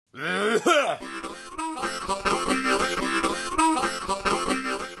Hi,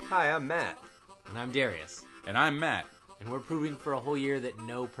 I'm Matt. And I'm Darius. And I'm Matt, And we're proving for a whole year that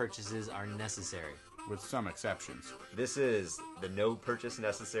no purchases are necessary. with some exceptions. This is the No Purchase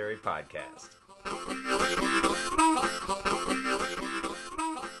Necessary podcast.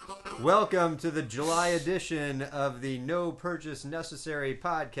 Welcome to the July edition of the No Purchase Necessary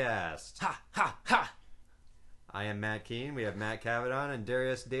podcast. Ha, ha, ha! I am Matt Keene. We have Matt Cavadon and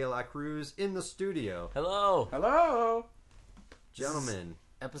Darius De La Cruz in the studio. Hello! Hello! Gentlemen,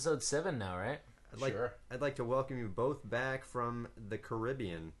 Episode 7 now, right? Sure. I'd like to welcome you both back from the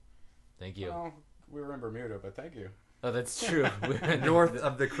Caribbean. Thank you. Well, we were in Bermuda, but thank you. Oh, that's true. We're North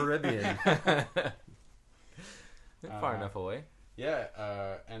of the Caribbean. far enough away. Yeah,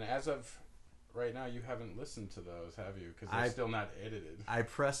 and as of right now, you haven't listened to those, have you? Because they're still not edited. I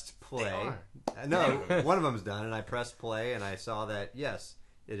pressed play. They No, one of them's done, and I pressed play, and I saw that, yes,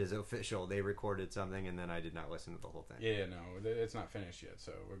 it is official. They recorded something, and then I did not listen to the whole thing. Yeah, no, it's not finished yet,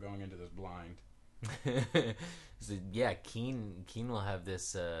 so we're going into this blind. So, yeah, Keen will have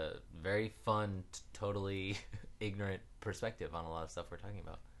this very fun, totally ignorant perspective on a lot of stuff we're talking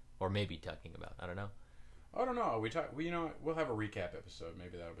about. Or maybe talking about. I don't know. I don't know. We'll have a recap episode.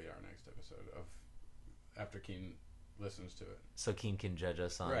 Maybe that'll be our next episode of after Keen listens to it. So Keen can judge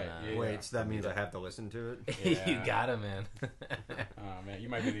us on... Right, yeah. Wait, so that means I have to listen to it? Yeah. You got him, man. Oh, man, you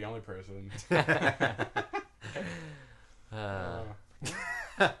might be the only person.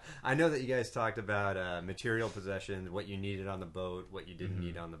 I know that you guys talked about material possessions, what you needed on the boat, what you didn't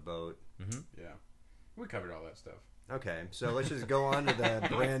need on the boat. Yeah. We covered all that stuff. Okay, so let's just go on to the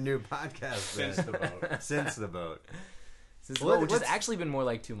brand new podcast. Since then. the boat. Since the boat. Which has actually been more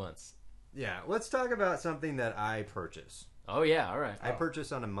like 2 months. Yeah, let's talk about something that I purchase. Oh, yeah, all right. I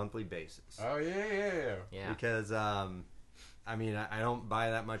purchase on a monthly basis. Oh, yeah. Yeah. Because, I don't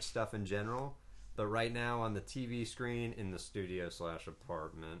buy that much stuff in general. But right now on the TV screen in the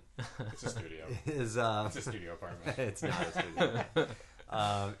studio/apartment It's a studio. is It's a studio apartment. it's not a studio.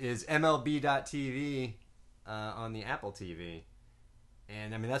 Is MLB.TV on the Apple TV,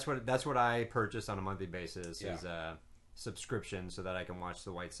 and I mean that's what I purchase on a monthly basis is a subscription so that I can watch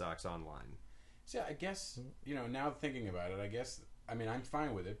the White Sox online. So yeah, I guess now thinking about it, I'm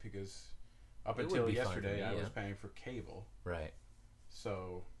fine with it because up It until would be fine yesterday for me, I was yeah. paying for cable, Right.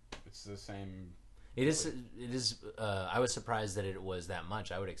 so it's the same. It is. I was surprised that it was that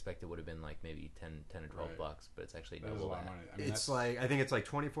much. I would expect it would have been like maybe 10 or 12 Right. bucks, but it's actually That is a double lot of that. money. I It's like I think it's like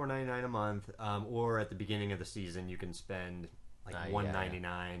 $24.99 a month, or at the beginning of the season you can spend like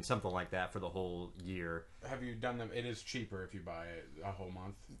 $1.99, something like that for the whole year. Have you done them? It is cheaper if you buy it a whole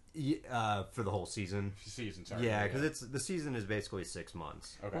month. For the whole season. Season, sorry. Yeah, because the season is basically 6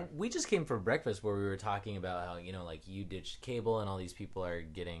 months. Okay. Well, we just came from breakfast where we were talking about how like you ditched cable and all these people are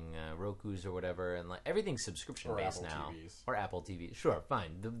getting Roku's or whatever, and like everything's subscription Or based Apple now, TVs. or Apple TV. Sure,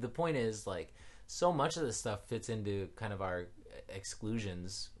 fine. The point is like so much of this stuff fits into kind of our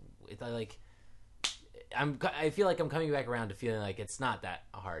exclusions. I feel like I'm coming back around to feeling like it's not that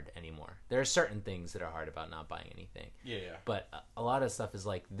hard anymore. There are certain things that are hard about not buying anything. Yeah. But a lot of stuff is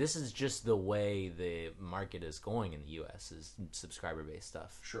like, this is just the way the market is going in the U.S. is subscriber-based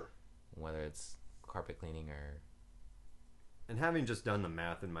stuff. Sure. Whether it's carpet cleaning or... And having just done the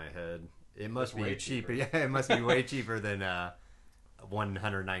math in my head, it must be way cheaper. cheaper. Yeah, it must be way cheaper than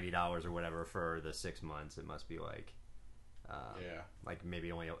 $190 or whatever for the 6 months. It must be like, like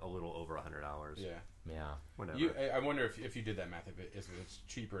maybe only a little over $100. Yeah. Yeah. Whatever. I wonder if you did that math, if it's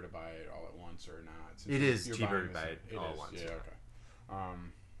cheaper to buy it all at once or not. Since It is you're cheaper buying to buy this- it all at is, once. Yeah. Okay.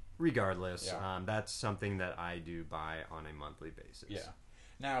 Regardless, Yeah. that's something that I do buy on a monthly basis. Yeah.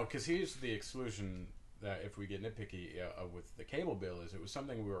 Now, because here's the exclusion that if we get nitpicky with the cable bill is it was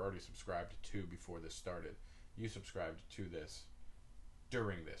something we were already subscribed to before this started. You subscribed to this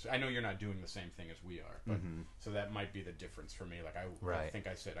during this. I know you're not doing the same thing as we are, but so that might be the difference for me. Like I think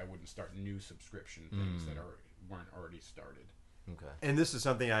I said I wouldn't start new subscription things that weren't already started. Okay. And this is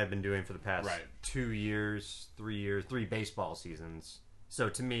something I've been doing for the past Right. 2 years, 3 years, 3 baseball seasons. So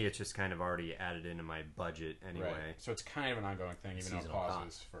to me, it's just kind of already added into my budget anyway. Right. So it's kind of an ongoing thing, even though it Seasonal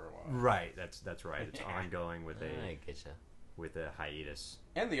pauses for a while. Right. That's right. It's ongoing with I get you. with a hiatus.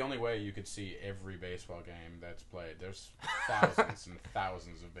 And the only way you could see every baseball game that's played, there's thousands and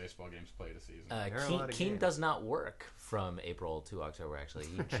thousands of baseball games played a season. There are a lot of Keen games. does not work from April to October, actually.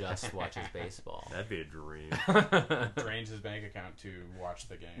 He just watches baseball. That'd be a dream. Drains his bank account to watch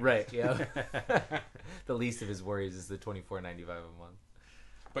the game. Right, yeah. The least of his worries is the $24.95 a month.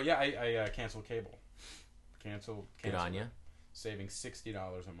 But yeah, I canceled cable. Canceled. Good on you. Saving $60 a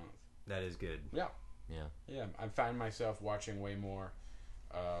month. That is good. Yeah. Yeah. Yeah, I find myself watching way more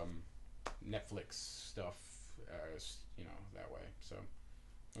Netflix stuff, that way. So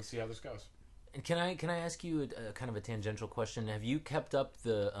let's see how this goes. And can I ask you a kind of a tangential question? Have you kept up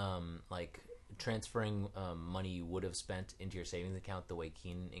the transferring money you would have spent into your savings account the way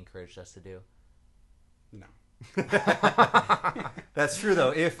Keen encouraged us to do? No. That's true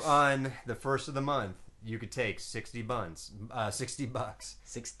though. If on the first of the month you could take $60,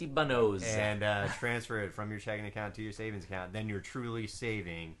 $60 and transfer it from your checking account to your savings account, then you're truly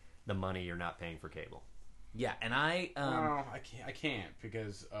saving the money you're not paying for cable. Yeah, and I I can't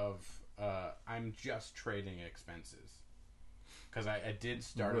because of I'm just trading expenses. Because I did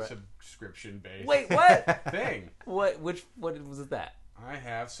start a subscription-based Wait, what? thing. What was that? I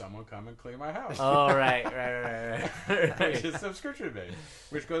have someone come and clean my house. Oh, right. Which is subscription-based.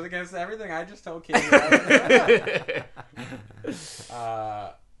 Which goes against everything I just told Katie.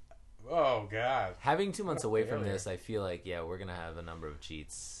 Oh, God. Having 2 months away from this, I feel like, we're going to have a number of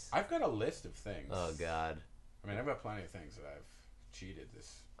cheats. I've got a list of things. Oh, God. I mean, I've got plenty of things that I've cheated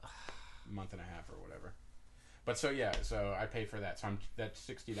this month and a half or whatever. But so I pay for that. So that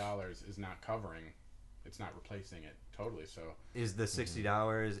 $60 is not covering. It's not replacing it totally. So is the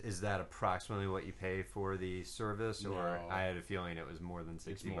 $60? Is that approximately what you pay for the service, or No. I had a feeling it was more than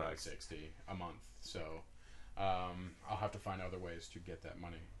 $60? it's more like $60 a month. So I'll have to find other ways to get that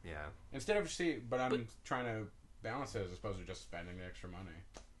money. Yeah. Instead of but I'm trying to balance it as opposed to just spending the extra money.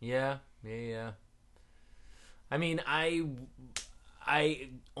 Yeah. I mean, I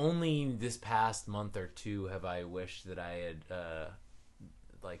only this past month or two have I wished that I had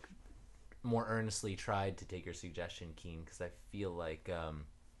more earnestly tried to take your suggestion, Keen, because I feel like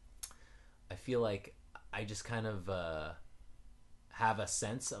I just kind of have a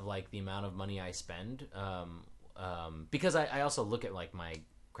sense of like the amount of money I spend, because I also look at like my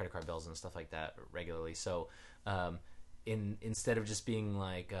credit card bills and stuff like that regularly. So instead of just being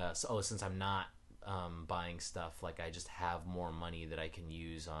like, since I'm not buying stuff, like I just have more money that I can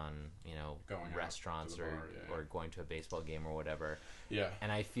use on Going out restaurants to the bar, or going to a baseball game or whatever. Yeah.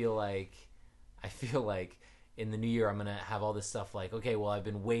 And I feel like in the new year I'm gonna have all this stuff like, okay, well, I've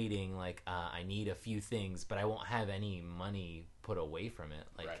been waiting, like I need a few things, but I won't have any money put away from it.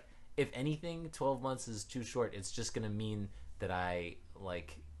 Like, Right. If anything, 12 months is too short. It's just gonna mean that I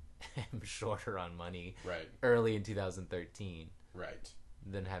like am shorter on money Right. early in 2013 Right.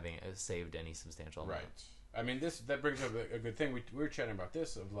 than having saved any substantial amount. Right. I mean, that brings up a good thing. We were chatting about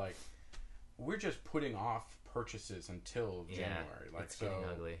this of like, we're just putting off purchases until January. Like, it's getting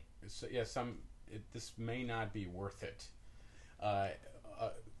ugly. So this may not be worth it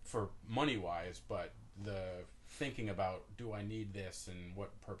for money wise, but the thinking about, do I need this and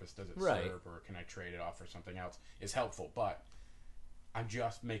what purpose does it serve, or can I trade it off for something else, is helpful. But I'm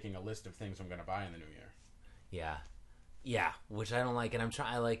just making a list of things I'm going to buy in the new year. Yeah, which I don't like, and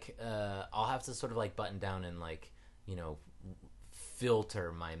I'll have to sort of like button down and like,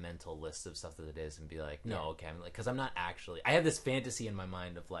 filter my mental list of stuff that it is and be like, no, okay, I'm like, because I'm not actually. I have this fantasy in my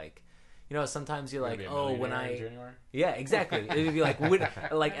mind of like, sometimes you're like, oh, when I, January? yeah, exactly. It'd be like,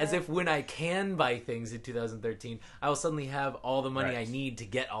 as if when I can buy things in 2013, I will suddenly have all the money I need to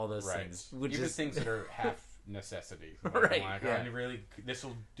get all those things. Which Even is things that are half necessity. Right, Like, yeah. this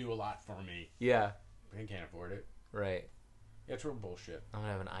will do a lot for me. Yeah, I can't afford it. right. Yeah, it's real bullshit. I'm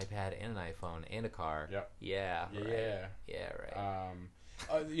gonna have an iPad and an iPhone and a car. Yep. Yeah. Yeah, Right. yeah. Yeah.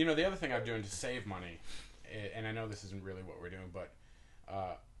 Right. The other thing I'm doing to save money, and I know this isn't really what we're doing, but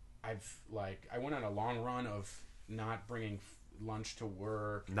I went on a long run of not bringing lunch to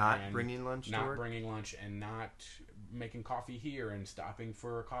work, Not bringing lunch and not making coffee here and stopping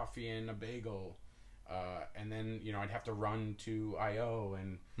for a coffee and a bagel. And then, I'd have to run to I.O.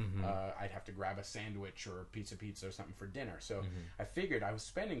 and I'd have to grab a sandwich or a piece of pizza or something for dinner. So I figured I was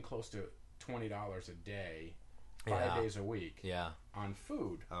spending close to $20 a day, 5 days a week on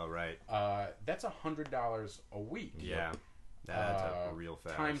food. Oh, right. That's $100 a week. Yeah. That's up real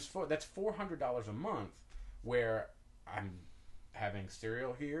fast. Times 4. That's $400 a month where I'm having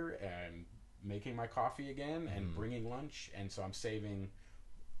cereal here and making my coffee again and bringing lunch. And so I'm saving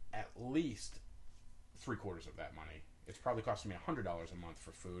at least 3/4 of that money. It's probably costing me $100 a month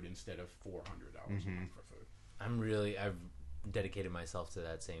for food instead of $400 a month for food. I've dedicated myself to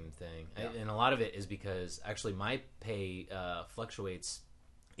that same thing. Yeah. And a lot of it is because actually my pay fluctuates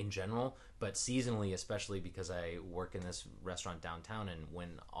in general, but seasonally, especially because I work in this restaurant downtown, and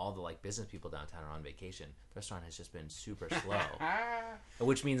when all the like business people downtown are on vacation, the restaurant has just been super slow.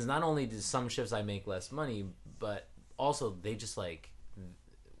 Which means not only do some shifts I make less money, but also they just like,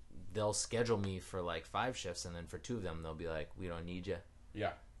 they'll schedule me for like 5 shifts, and then for 2 of them they'll be like, we don't need you.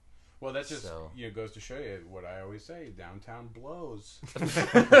 Yeah. Well, that just So. goes to show you what I always say: downtown blows.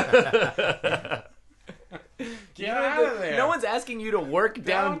 Get out of there! No one's asking you to work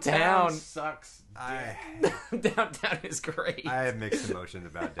downtown. Sucks. Downtown is great. I have mixed emotions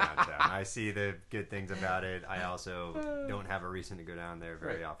about downtown. I see the good things about it. I also don't have a reason to go down there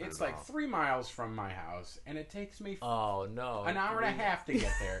very often. It's at like all. 3 miles from my house, and it takes me Oh no! an hour and a half to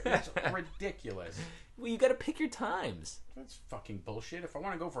get there. It's ridiculous. Well, you got to pick your times. That's fucking bullshit. If I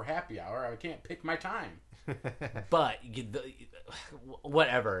want to go for happy hour, I can't pick my time. But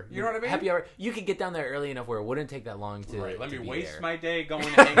whatever. You know what I mean? Happy hour. You could get down there early enough where it wouldn't take that long to. Right. Let to me be waste there. my day going to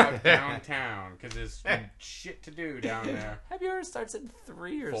hang out downtown because there's shit to do down there. Happy hour starts at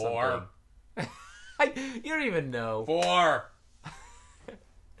 3 or 4. something. You don't even know. 4.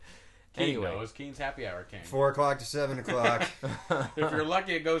 Keen Anyway. knows. Keen's happy hour king. 4 o'clock to 7 o'clock, If you're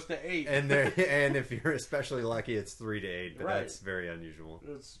lucky, it goes to 8. and if you're especially lucky, it's 3 to 8. But Right. that's very unusual.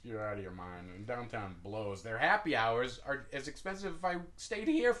 You're out of your mind. And downtown blows. Their happy hours are as expensive if I stayed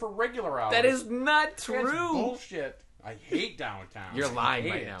here for regular hours. That is not That's true. bullshit. I hate downtown. You're I lying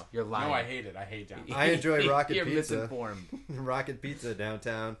hate right it. now. You're lying. No, I hate it. I hate downtown. I enjoy Rocket You're Pizza. misinformed. Rocket Pizza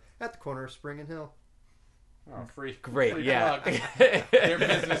downtown at the corner of Spring and Hill. Oh, free. Great, free yeah. plug. Their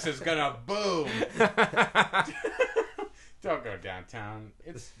business is gonna boom. Don't go downtown.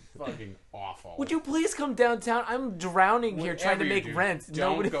 It's fucking awful. Would you please come downtown? I'm drowning here trying to Whatever you make do, rent.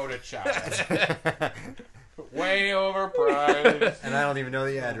 Don't Nobody... go to China. Way overpriced. And I don't even know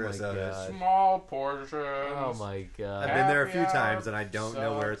the address my of it. God. Small portions. Oh my god. I've been there a few Happy hour times and I don't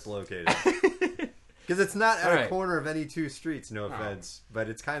know where it's sucks. located. Because it's not at All a right. corner of any 2 streets, no offense, but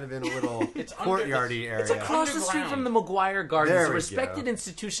it's kind of in a little It's courtyardy area. It's across the street from the McGuire Gardens, There a we respected go.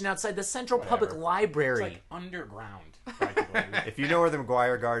 institution outside the Central Whatever. Public Library. It's like underground, practically. If you know where the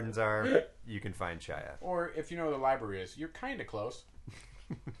McGuire Gardens are, you can find Chaya. Or if you know where the library is, you're kind of close.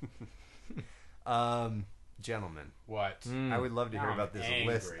 Gentlemen, What? I would love to hear Now about I'm this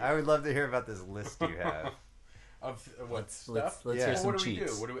angry. list. I would love to hear about this list you have. Of what let's stuff? let's Yeah. hear Well, some what do we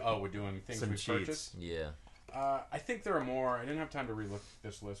cheats. do? What do we? Oh, we're doing things Some we cheats. purchased. Yeah. I think there are more. I didn't have time to relook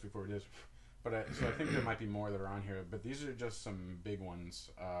this list before it is, but so I think there might be more that are on here. But these are just some big ones.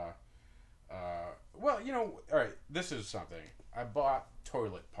 Well, all right. This is something. I bought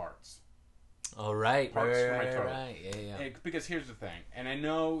toilet parts. All right. Parts for my Right. toilet. Right. Yeah. Because here's the thing, and I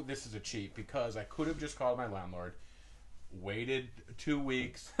know this is a cheat because I could have just called my landlord, waited 2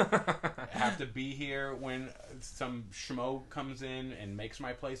 weeks, have to be here when some schmo comes in and makes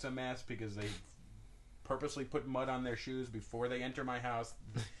my place a mess because they purposely put mud on their shoes before they enter my house.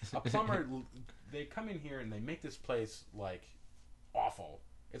 A plumber, they come in here and they make this place like awful.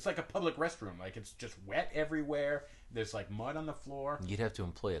 It's like a public restroom. Like it's just wet everywhere. There's like mud on the floor. You'd have to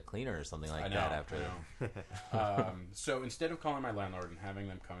employ a cleaner or something like I know, that after. I know. So instead of calling my landlord and having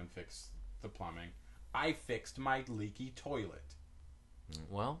them come and fix the plumbing, I fixed my leaky toilet.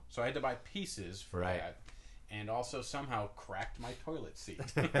 Well, So I had to buy pieces for Right. that, and also somehow cracked my toilet seat.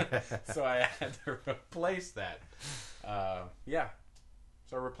 So I had to replace that. Yeah.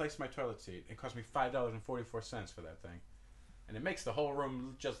 So I replaced my toilet seat. It cost me $5.44 for that thing, and it makes the whole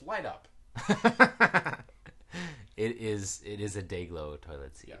room just light up. it is a Dayglow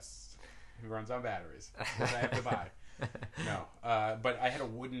toilet seat. Yes. It runs on batteries. Which I have to buy. No. But I had a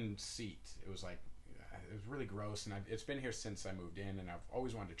wooden seat. It was really gross, and it's been here since I moved in, and I've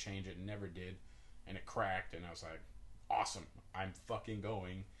always wanted to change it and never did. And it cracked, and I was like, awesome. I'm fucking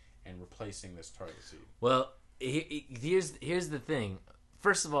going and replacing this toilet seat. Well, here's the thing.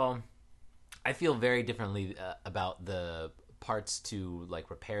 First of all, I feel very differently about the parts to like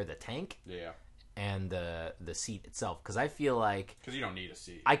repair the tank Yeah. and the seat itself, because I feel like Because you don't need a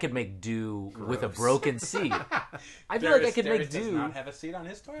seat. I could make do with a Gross. broken seat. I feel like I could make does do not have a seat on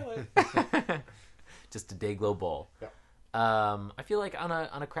his toilet. just a Dayglow bowl. Yeah. I feel like on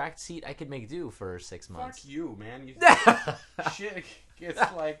a cracked seat I could make do for 6 months. Fuck you, man. Shit gets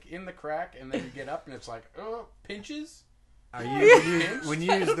like in the crack, and then you get up, and it's like, oh, pinches. Are you when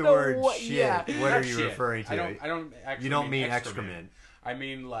you I use don't the know word what- shit? yeah. What Not are you shit. referring to? I don't actually. You don't mean excrement. excrement. I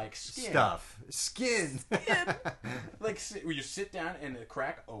mean like skin. Stuff, skin. Like when you sit down and the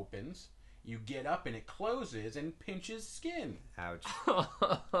crack opens, you get up and it closes and pinches skin. Ouch.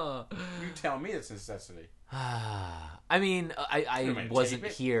 You tell me it's necessity. I mean, I Tape wasn't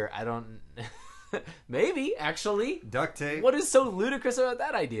it? here. I don't. Maybe actually. Duct tape. What is so ludicrous about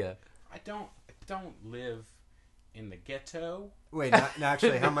that idea? I don't live in the ghetto. Wait, not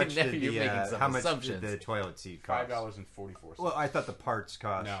actually. How much Now did you're making some how much did assumptions. the toilet seat cost? $5.44. Well, I thought the parts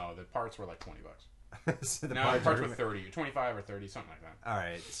cost. No, the parts were like $20. So the No, the parts were 30, 25 or 30, something like that. All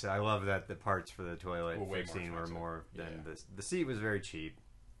right, so I love that the parts for the toilet Were way more fixing were expensive. more than Yeah. this. The seat was very cheap.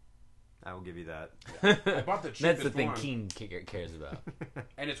 I will give you that. I bought the cheapest That's the thing one, Keen cares about.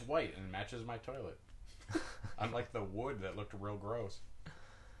 and it's white and matches my toilet. Unlike the wood that looked real gross.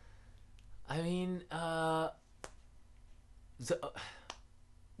 I mean,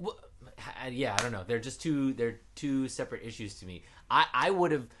 yeah, I don't know. They're just two separate issues to me. I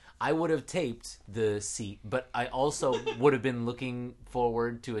would have taped the seat, but I also would have been looking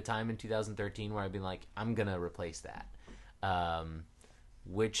forward to a time in 2013 where I'd been like, I'm gonna replace that,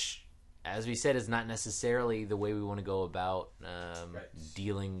 which, as we said, is not necessarily the way we want to go about Right.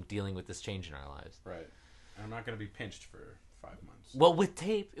 dealing with this change in our lives. Right. And I'm not going to be pinched for 5 months. Well, with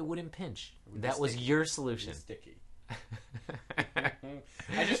tape, it wouldn't pinch. would be That was sticky. your solution. It's sticky.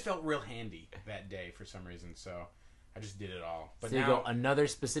 I just felt real handy that day for some reason, so I just did it all. But So you now go, another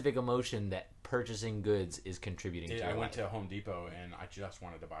specific emotion that purchasing goods is contributing to. I your went life. to Home Depot and I just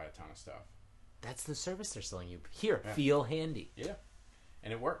wanted to buy a ton of stuff. That's the service they're selling you. Here, Yeah. feel handy. Yeah,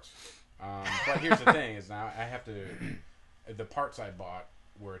 and it works. But here's the thing: is now I have to. The parts I bought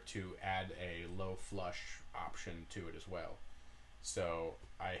were to add a low flush option to it as well. So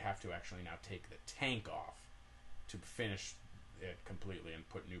I have to actually now take the tank off to finish it completely and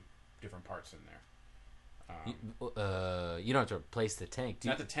put different parts in there. You don't have to replace the tank.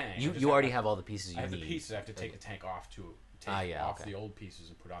 Not the tank. I You just already to- have all the pieces you I have need. the pieces. I have to take the tank off to take off the old pieces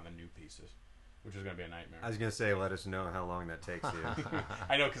and put on the new pieces, which is going to be a nightmare. I was gonna say, let us know how long that takes you.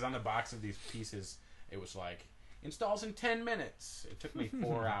 I know, because on the box of these pieces, it was like, installs in 10 minutes. It took me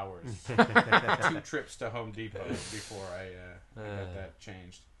 4 hours. 2 trips to Home Depot before I got that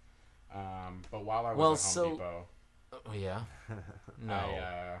changed. But while I was at Home Depot, Oh, yeah.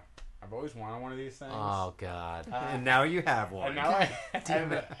 No. I've always wanted one of these things. Oh God. And now you have one. And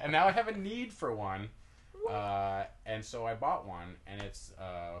now I have a need for one. And so I bought one, and it's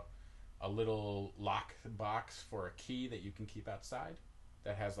a little lock box for a key that you can keep outside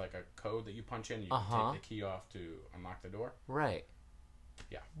that has like a code that you punch in. You can take the key off to unlock the door. Right.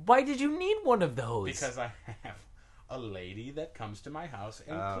 Yeah. Why did you need one of those? Because I have a lady that comes to my house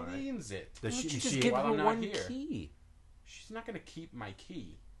and cleans it. Does Why don't you she- just give while her I'm not one here. key? She's not going to keep my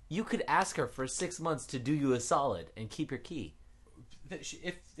key. You could ask her for 6 months to do you a solid and keep your key.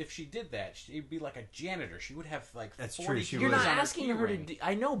 If she did that, she'd be like a janitor. She would have like That's 40 true, she keys You're would. not on asking key her to ring. do...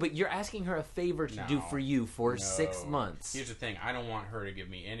 I know, but you're asking her a favor to do No. for you for No. 6 months. Here's the thing: I don't want her to give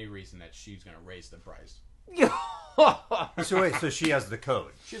me any reason that she's going to raise the price. So wait, so she has the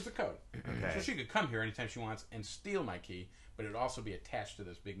code. She has the code, Okay. so she could come here anytime she wants and steal my key, but it'd also be attached to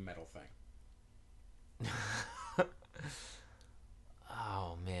this big metal thing.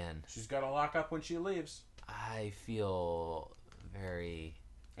 Oh, man. She's got to lock up when she leaves, I feel very...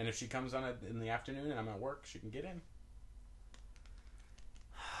 and if she comes on in the afternoon and I'm at work, she can get in.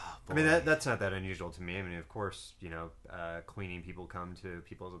 I mean, that's not that unusual to me. I mean, of course, cleaning people come to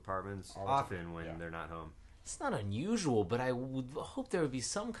people's apartments All the time. often when Yeah. they're not home. It's not unusual, but I would hope there would be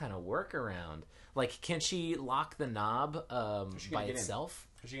some kind of workaround. Like, can she lock the knob She can by get in. itself?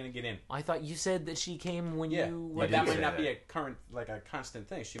 How's she going to get in? I thought you said that she came when Yeah, you... but did that say might not be that. a constant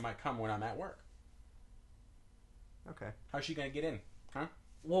thing. She might come when I'm at work. Okay. How's she going to get in? Huh?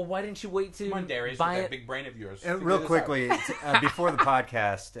 Well, why didn't you wait to Come on, Darius, with buy that it? big brain of yours. Real Figure this quickly, before the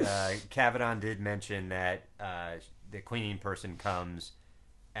podcast, Cavadon did mention that the cleaning person comes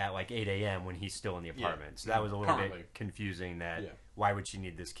at like 8 a.m. when he's still in the apartment. So that was a little Currently. bit confusing that Yeah. why would she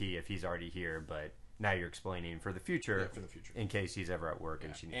need this key if he's already here? But now you're explaining for the future, Yeah, for the future. in case he's ever at work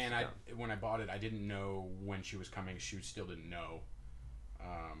and she needs And to come. when I bought it, I didn't know when she was coming. She still didn't know.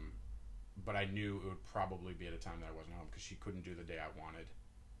 But I knew it would probably be at a time that I wasn't home because she couldn't do the day I wanted,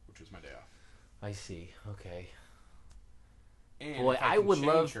 which was my day off. I see. Okay. And Boy, if I can would change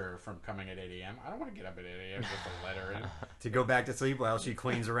love- her from coming at 8 a.m. I don't want to get up at 8 a.m. just to let her in. To go back to sleep while she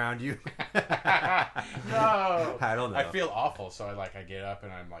cleans around you. No, I don't know. I feel awful, so I get up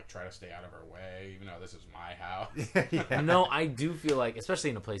and I'm like try to stay out of her way, even though this is my house. Yeah. No, I do feel like, especially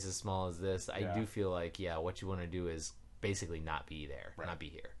in a place as small as this, I Yeah. do feel like, what you want to do is basically not be there, Right. not be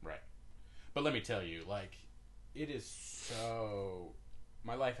here. Right. But let me tell you, like, it is so...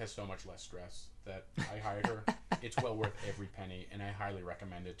 My life has so much less stress that I hired her. It's well worth every penny, and I highly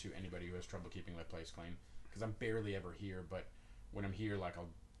recommend it to anybody who has trouble keeping their place clean. Because I'm barely ever here, but when I'm here, like, I'll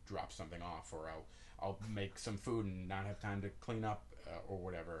drop something off, or I'll make some food and not have time to clean up, or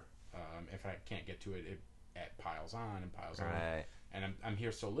whatever. If I can't get to it, it piles on and piles on. Right. And I'm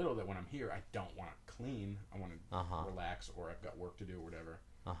here so little that when I'm here, I don't want to clean. I want to Uh-huh. relax, or I've got work to do, or whatever.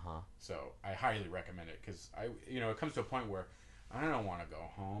 Uh-huh. So I highly recommend it because it comes to a point where I don't want to go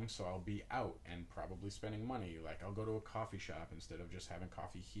home, so I'll be out and probably spending money. Like I'll go to a coffee shop instead of just having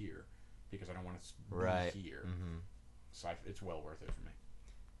coffee here because I don't want to be Right. here. Mm-hmm. So it's well worth it for me.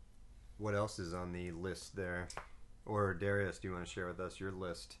 what else is on the list there? Or Darius, do you want to share with us your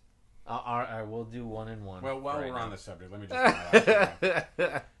list? I will do one and one. Well, while right we're now. on the subject, let me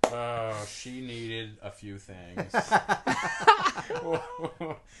just oh, she needed a few things.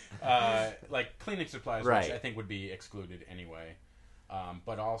 Like cleaning supplies, Right. which I think would be excluded anyway.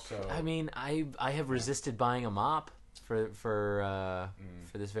 But also, I mean, I have resisted buying a mop for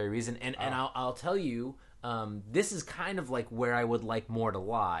this very reason, and I'll tell you, this is kind of like where I would like more to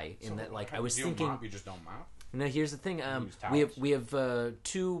lie in that, like, I was you thinking. Mop, you just don't mop. No, here's the thing. use We have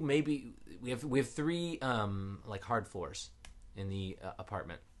two, maybe we have three like hard floors in the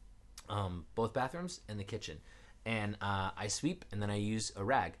apartment, both bathrooms and the kitchen, and I sweep and then I use a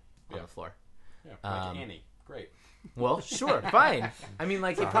rag on the floor. Yeah, like Annie. Great. Well, sure, fine. I mean,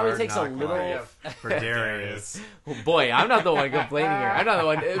 like, it probably takes a little. For Darius. Oh, boy, I'm not the one complaining here. I'm not the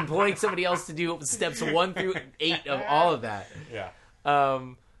one employing somebody else to do steps 1 through 8 of all of that. Yeah.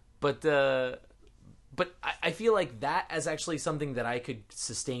 But I feel like that is actually something that I could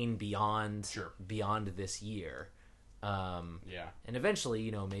sustain beyond this year. Yeah. And eventually,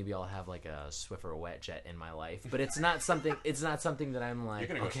 you know, maybe I'll have like a Swiffer wet jet in my life. But it's not something. It's not something that I'm like. You're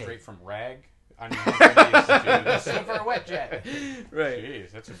gonna go okay. straight from rag on your Swiffer wet jet. Right.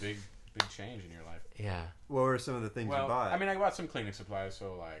 Jeez, that's a big change in your life. Yeah. What were some of the things Well, you bought? I mean, I bought some cleaning supplies,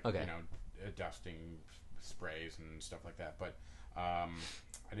 so like Okay. you know, dusting sprays and stuff like that. But I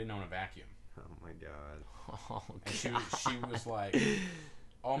didn't own a vacuum. Oh my god. Oh, And she was like,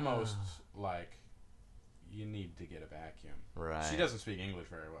 almost like, you need to get a vacuum. right. She doesn't speak English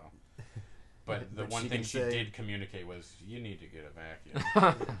very well. But the But one she thing can she say- did communicate was, you need to get a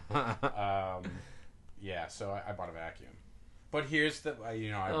vacuum. Yeah, so I bought a vacuum. But here's the,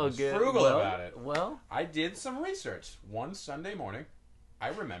 I was good. frugal Well, about it. Well. I did some research. One Sunday morning, I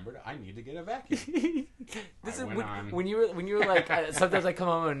remembered I need to get a vacuum. This I is went on- when you were like sometimes I come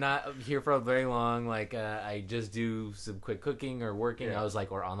home and not here for very long, like I just do some quick cooking or working. Yeah. I was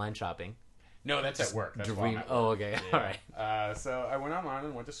like, or online shopping. No, that's at work. That's while I'm Dream. at Oh, work. okay. Yeah. All right. So I went online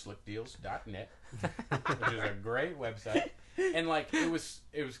and went to slickdeals.net, which is a great website. And like it was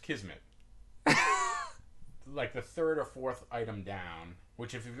kismet. Like the third or fourth item down,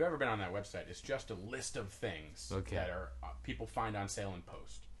 which if you've ever been on that website, it's just a list of things that are people find on sale and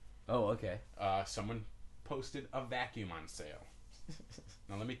post. Oh, okay. Someone posted a vacuum on sale.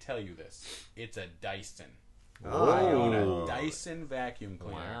 Now let me tell you this: it's a Dyson. Oh. I own a Dyson vacuum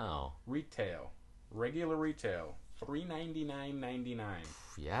cleaner. Wow. Regular retail, $399.99.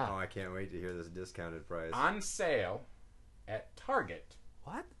 Yeah. Oh, I can't wait to hear this discounted price. On sale at Target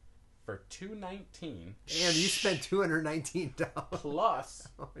What? for $219 And you spent $219. plus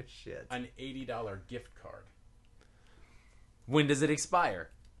Oh shit. an $80 gift card. When does it expire?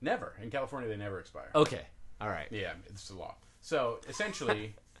 Never in California, they never expire. Okay. All right. Yeah, it's the law. So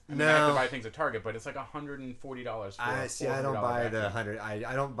essentially, I No. have to buy things at Target, but it's like $140 for I a see. I don't $400 buy vacuum. the 100.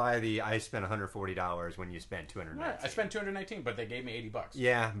 I don't buy the. I spent $140 when you spent $219. Right, I spent $219, but they gave me $80.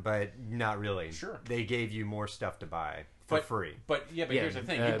 Yeah, but not really. Sure. They gave you more stuff to buy for free. But Yeah, here's the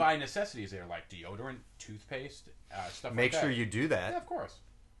thing: you buy necessities there, like deodorant, toothpaste, stuff. Make like sure that. you do Yeah, that. of course.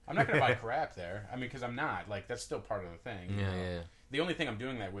 I'm not going to buy crap there. I mean, because I'm not. Like, that's still part of the thing. you know? Yeah. The only thing I'm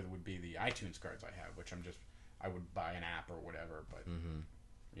doing that with would be the iTunes cards I have, which I would buy an app or whatever. But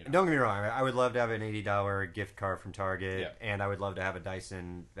you know. Don't get me wrong. I would love to have an $80 gift card from Target, Yeah. and I would love to have a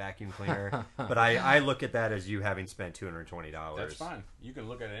Dyson vacuum cleaner. But I look at that as you having spent $220. That's fine. You can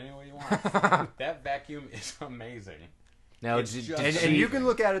look at it any way you want. That vacuum is amazing. Now, It's did, just- did And she, you can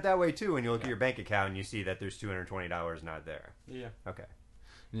look at it that way too when you look at your bank account and you see that there's $220 not there. Yeah. Okay.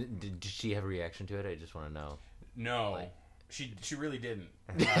 did she have a reaction to it? I just want to know. No. She really didn't.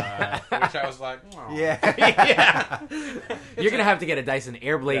 Which I was like, oh. Yeah. Yeah. You're gonna have to get a Dyson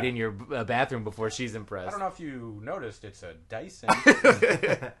Airblade Yeah. in your bathroom before she's impressed. I don't know if you noticed, it's a Dyson.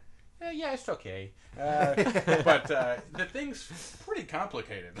 Yeah, it's okay. But the thing's pretty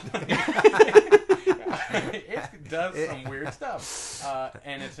complicated. It does some weird stuff.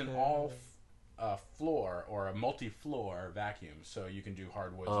 And it's an all floor or a multi-floor vacuum. So you can do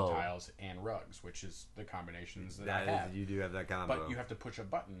hardwoods and tiles and rugs, which is the combinations that I have. You do have that combo. But you have to push a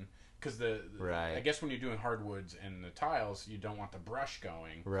button. Because Right. I guess when you're doing hardwoods and the tiles, you don't want the brush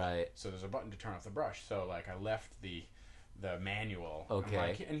going. Right. So there's a button to turn off the brush. So like I left the manual. Okay. I'm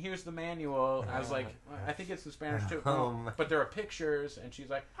like, and here's the manual. I was like, I think it's in Spanish too. Oh my- But there are pictures, and she's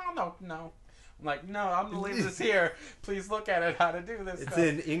like, oh no. I'm like, no, I'm gonna leave this here. Please look at it. How to do this? It's stuff.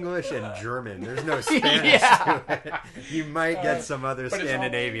 in English and German. There's no Spanish Yeah. to it. You might get some other But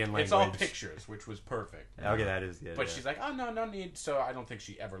Scandinavian language. It's all pictures, which was perfect. Okay, that is good. But yeah. she's like, oh, no need. So I don't think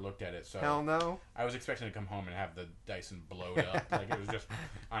she ever looked at it. So Hell no. I was expecting to come home and have the Dyson blowed up. Like it was just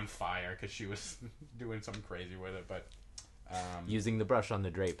on fire because she was doing something crazy with it. But Using the brush on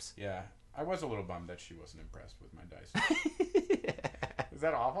the drapes. yeah, I was a little bummed that she wasn't impressed with my Dyson. Is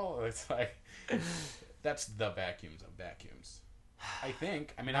that awful? It's like, that's the vacuums of vacuums. I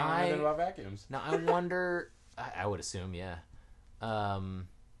think. I mean, I don't know anything about vacuums. Now I wonder. I would assume, yeah. I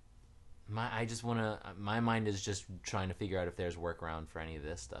just want to. My mind is just trying to figure out if there's workaround for any of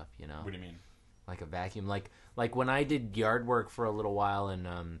this stuff. You know, What do you mean? like a vacuum, like when I did yard work for a little while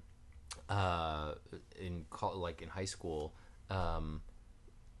in high school.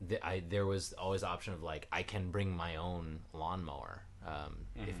 There was always the option of like I can bring my own lawnmower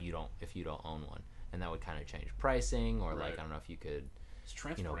if you don't own one, and that would kind of change pricing, or like Right. I don't know if you could. It's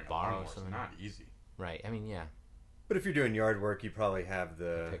transporting borrow a lawnmower is something. not easy. Right. I mean, yeah, But if you're doing yard work, you probably have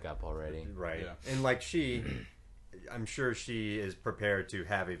the pick up already. right. Yeah. And like I'm sure she is prepared to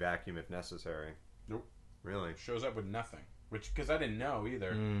have a vacuum if necessary. Nope. Really? Shows up with nothing, which because I didn't know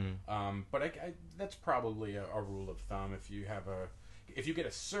either. But I that's probably a rule of thumb. If you get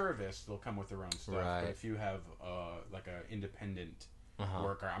a service, they'll come with their own stuff. Right. But if you have like a independent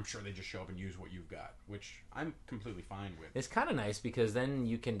worker, I'm sure they just show up and use what you've got, which I'm completely fine with. It's kind of nice because then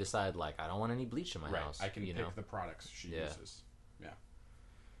you can decide like I don't want any bleach in my Right. house. I can you pick know? the products she uses. Yeah.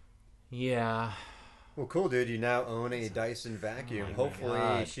 Yeah. Well, cool, dude. You now own a Dyson vacuum. my Hopefully,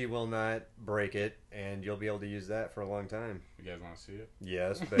 God. she will not break it, and you'll be able to use that for a long time. You guys want to see it?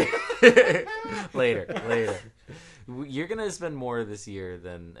 Yes, but later. You're gonna spend more this year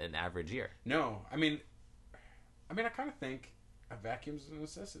than an average year. No, I mean, I kind of think a vacuum's a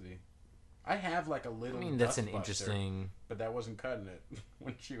necessity. I have like a little. I mean, that's an dust buster, interesting. but that wasn't cutting it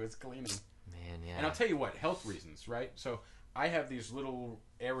when she was cleaning. Man, yeah. And I'll tell you what, health reasons, right? So I have these little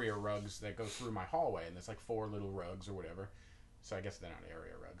area rugs that go through my hallway, and there's like 4 little rugs or whatever. So I guess they're not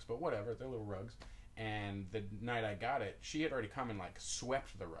area rugs, but whatever, they're little rugs. And the night I got it, she had already come and like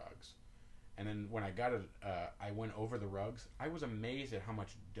swept the rugs. And then when I got it, I went over the rugs. I was amazed at how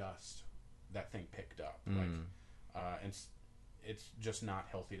much dust that thing picked up. And it's just not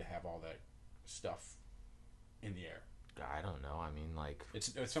healthy to have all that stuff in the air. I don't know. I mean, like,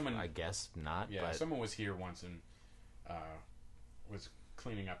 It's someone. I guess not. Yeah, but someone was here once and was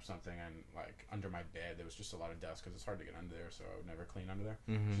cleaning up something, and like under my bed there was just a lot of dust because it's hard to get under there, so I would never clean under there.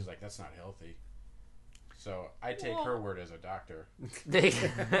 She's like, that's not healthy. So I take her word as a doctor.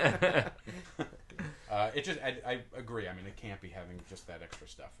 It just I agree. I mean, it can't be having just that extra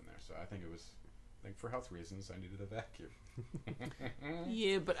stuff in there. So I think for health reasons I needed a vacuum.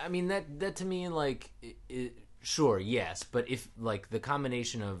 Yeah, but I mean that to me, like, sure, yes, but if like the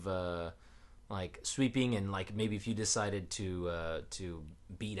combination of like sweeping and like maybe if you decided to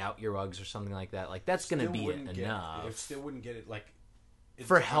beat out your rugs or something like that, like that's gonna be enough. It still wouldn't get it like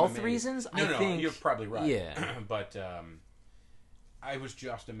for health reasons. No, I think you're probably right. Yeah, but I was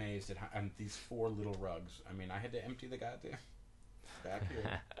just amazed at how these 4 little rugs. I mean, I had to empty the goddamn vacuum.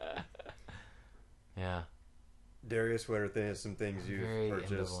 Yeah. Darius, what are some things you've Very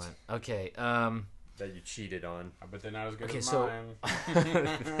purchased ambivalent. Okay. that you cheated on? But they're not as good Okay, as so mine.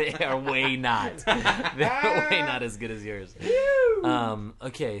 they are way not. They're way not as good as yours.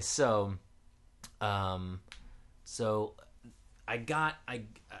 Okay, so I got a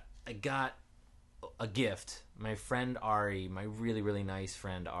gift. My friend Ari, my really really nice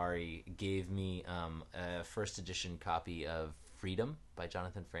friend Ari, gave me a first edition copy of Freedom by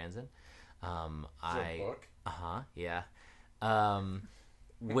Jonathan Franzen. Book. Yeah.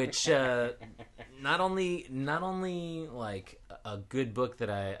 Which not only like a good book that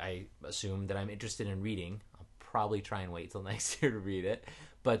I assume that I'm interested in reading. I'll probably try and wait till next year to read it.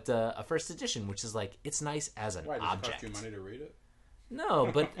 But a first edition, which is like it's nice as an Why, does object. it cost you money to read it? No,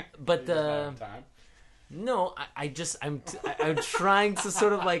 but You just don't have time? no, I'm trying to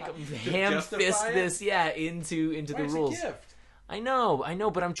sort of like ham justify fist it? this into Why the is rules. it a gift? I know,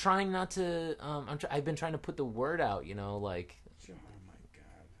 but I'm trying not to. I've been trying to put the word out. Like. Oh my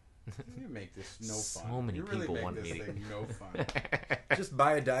god! You make this no fun. So many you really people make want this me to- thing no fun. Just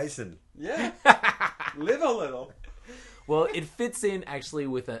buy a Dyson. Yeah, live a little. Well, it fits in actually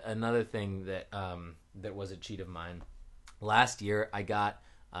with another thing that that was a cheat of mine. Last year, I got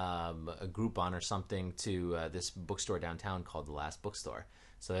a Groupon or something to this bookstore downtown called The Last Bookstore.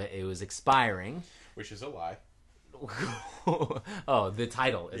 So it was expiring. Which is a lie. Oh, the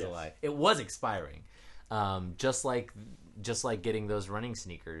title is a Yes. lie. It was expiring. Just like just like getting those running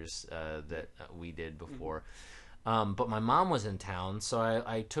sneakers that we did before. But my mom was in town, so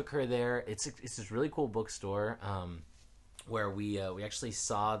I took her there. It's this really cool bookstore where we actually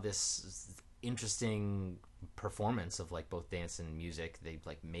saw this interesting performance of like both dance and music. They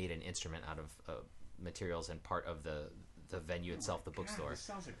like made an instrument out of materials and part of the venue itself, the bookstore. God, this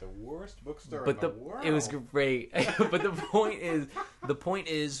sounds like the worst bookstore But in the world. it was great. But the point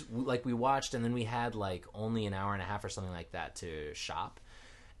is, like, we watched, and then we had like only an hour and a half or something like that to shop.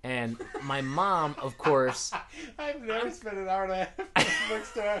 And my mom, of course, I've never spent an hour and a half at the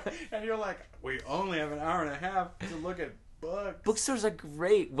bookstore, and you're like, we only have an hour and a half to look at books. bookstores are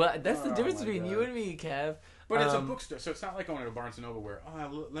great. Well, that's the Oh, difference my between God. you and me, Kev. But it's a bookstore, so it's not like going to Barnes & Noble where,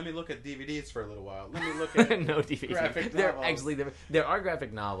 let me look at DVDs for a little while. Let me look at No DVDs. graphic There novels. actually there are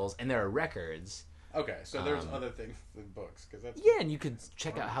graphic novels and there are records. Okay, so there's other things than books. Cause that's, Yeah, and you could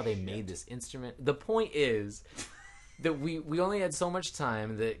check out how they made this instrument. The point is that we only had so much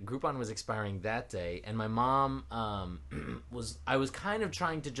time that Groupon was expiring that day, and my mom I was kind of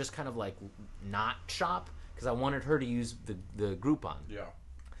trying to just kind of like not shop because I wanted her to use the Groupon. Yeah.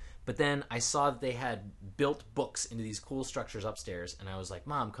 But then I saw that they had built books into these cool structures upstairs, and I was like,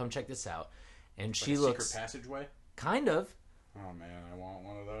 "Mom, come check this out." And she Like a looks secret passageway? kind of. Oh, man, I want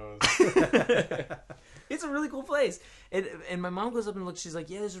one of those. It's a really cool place. And my mom goes up and looks. She's like,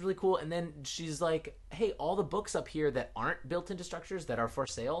 "Yeah, this is really cool." And then she's like, "Hey, all the books up here that aren't built into structures that are for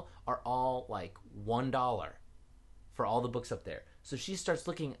sale are all like $1 for all the books up there." So she starts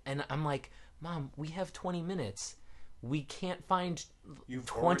looking, and I'm like, "Mom, we have 20 minutes. We can't find You've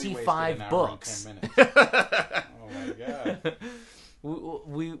already 25 wasted an hour and books." 10 minutes. Oh, my God.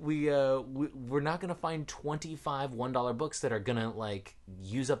 We're not gonna find 25 $1 books that are gonna like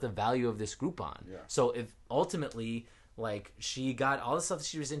use up the value of this Groupon. Yeah. So if ultimately like she got all the stuff that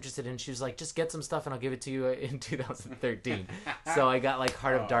she was interested in, she was like, "Just get some stuff and I'll give it to you in 2013." So I got like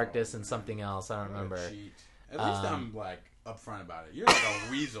Heart of Darkness and something else. I don't remember. What a cheat. At least I'm like upfront about it. You're like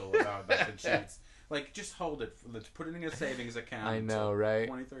a weasel about like, the cheats. Like, just hold it. Let's put it in a savings account. I know, until right?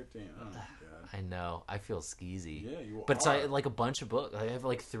 2013. Oh, my God. I know. I feel skeezy. Yeah, you But it's are. like a bunch of books. I have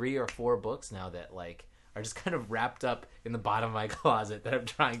like 3 or 4 books now that like are just kind of wrapped up in the bottom of my closet that I'm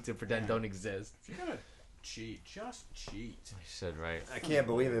trying to pretend don't exist. If you're going to cheat, just cheat. I should, right? I can't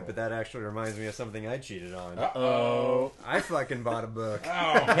believe it, but that actually reminds me of something I cheated on. Oh. I fucking bought a book. Oh,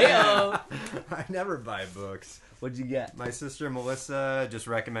 Heyo! I never buy books. What'd you get? My sister Melissa just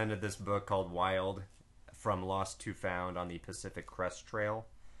recommended this book called Wild, From Lost to Found on the Pacific Crest Trail.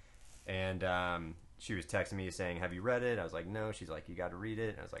 And she was texting me saying, "Have you read it?" I was like, "No." She's like, "You got to read it."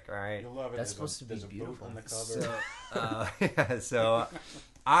 And I was like, "All right." You'll love it. That's There's supposed to be there's a beautiful. boot on the cover. So, so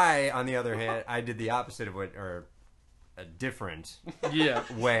I, on the other hand, I did the opposite of what, or a different Yeah.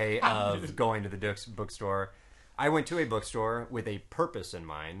 way of going to the bookstore. I went to a bookstore with a purpose in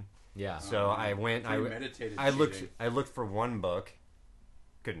mind. Yeah. So I went. Premeditated I looked. cheating. I looked for one book,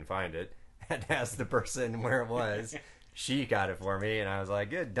 couldn't find it. Had to ask the person where it was. She got it for me, and I was like,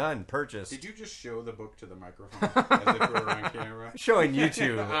 "Good, done, purchased." Did you just show the book to the microphone as if we were on camera? Showing you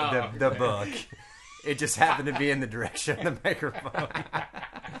two Oh, the okay. book. It just happened to be in the direction of the microphone.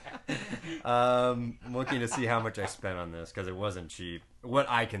 I'm looking to see how much I spent on this because it wasn't cheap. What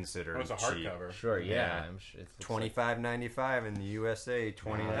I consider Oh, it's a cheap. hardcover. Sure, yeah. Yeah. I'm sure it's $25.95 in the USA,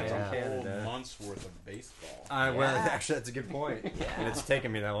 $29 That's in a whole Canada. month's worth of baseball. Well, Yeah. actually, that's a good point. And it's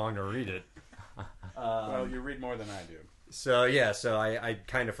taken me that long to read it. Well, you read more than I do. So yeah, so I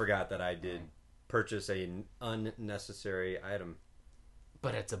kind of forgot that I did purchase an unnecessary item,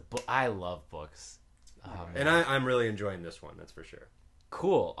 But it's a book. I love books. Oh, and man. I'm really enjoying this one. That's for sure.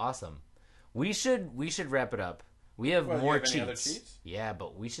 Cool, awesome. We should wrap it up. We have Well, you more have any cheats. other cheats? Yeah,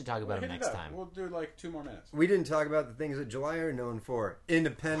 but we should talk about Hit them it next up. time. We'll do like 2 more minutes. We didn't talk about the things that July are known for: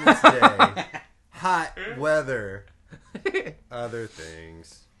 Independence Day, hot weather, other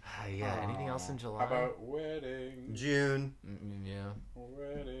things. Yeah. Anything else in July? How about weddings? June, Yeah.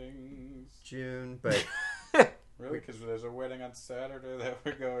 Weddings. June, but Really? Because there's a wedding on Saturday that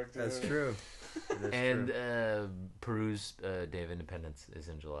we're going to. that's true. That's And true. Peru's Day of Independence is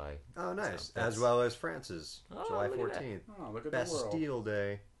in July. Oh, nice. so that's- As well as France's, Oh, July look at that. 14th, Oh, look at the world. Bastille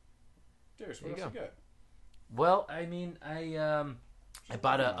Day. Darius, There what you else you got? Well, I mean, I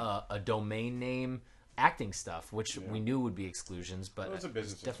bought a domain name acting stuff, which Yeah. we knew would be exclusions, but Those are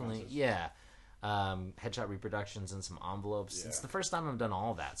business definitely expenses. yeah. Headshot reproductions and some envelopes. Yeah. It's the first time I've done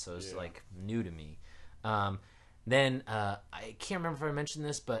all that, so it's Yeah. like new to me. Then I can't remember if I mentioned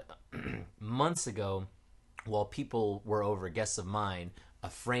this, but months ago, while people were over, guests of mine, a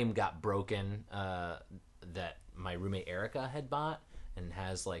frame got broken that my roommate Erica had bought, and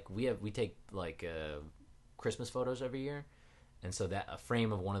has like we take like Christmas photos every year. And so that a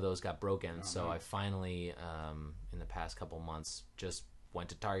frame of one of those got broken. Oh, so no. I finally, in the past couple months, just went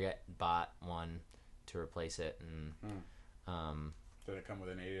to Target, bought one to replace it. And Did it come with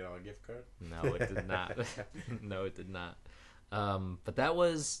an $80 gift card? no, it did not. No, it did not. But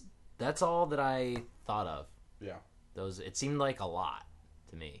that's all that I thought of. Yeah. It seemed like a lot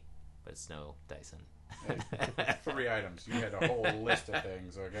to me, but it's no Dyson. 3 items. You had a whole list of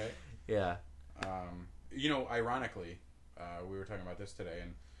things, okay? Yeah. Ironically, we were talking about this today,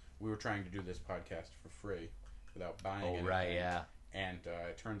 and we were trying to do this podcast for free without buying anything. Right, yeah. And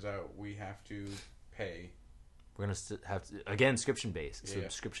it turns out we have to pay. We're going to have to, again, subscription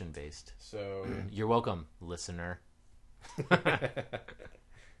based. So, You're welcome, listener. are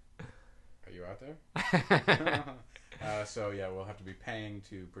you out there? We'll have to be paying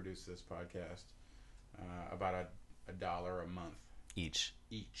to produce this podcast about $1 a month Each.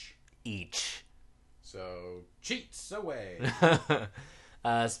 So, cheats away.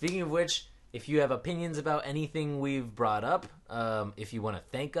 Speaking of which, if you have opinions about anything we've brought up, if you want to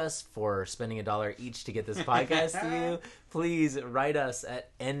thank us for spending $1 each to get this podcast to you, please write us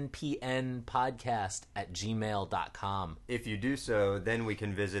at npnpodcast@gmail.com. If you do so, then we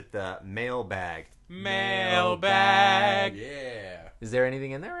can visit the mailbag. Mailbag. Yeah. Is there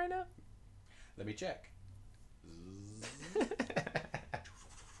anything in there right now? Let me check.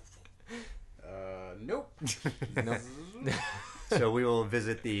 Nope. Nope. So we will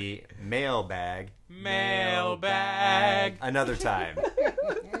visit the mailbag Mailbag. another time.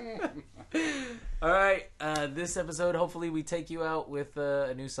 All right. This episode, hopefully, we take you out with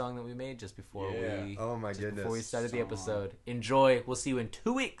a new song that we made just before we. Oh my just goodness. Before we started the Song. episode. Enjoy. We'll see you in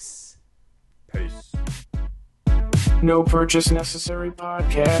 2 weeks. Peace. No purchase necessary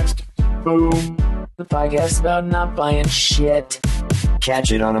podcast. Boom. The podcast about not buying shit.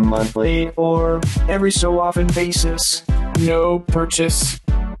 Catch it on a monthly or every so often basis. No purchase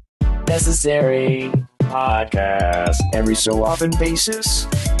Necessary. podcast. Every so often basis.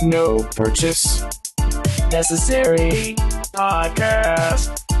 No purchase Necessary.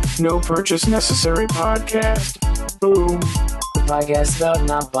 podcast. No purchase necessary podcast. Boom. The podcast about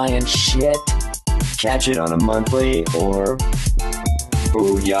not buying shit. Catch it on a monthly or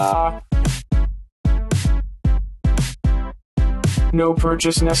booyah. No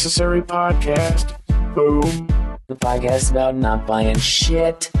purchase necessary podcast. Boom. The podcast about not buying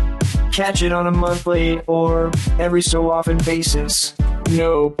shit. Catch it on a monthly or every so often basis.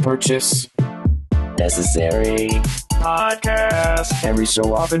 No purchase Necessary. podcast. Every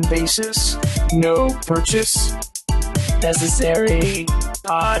so often basis. No purchase Necessary.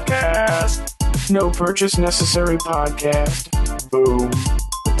 podcast. No purchase necessary podcast. Boom.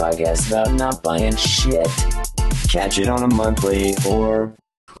 The podcast about not buying shit. Catch it on a monthly or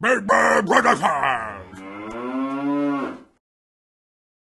Big Bird Podcast!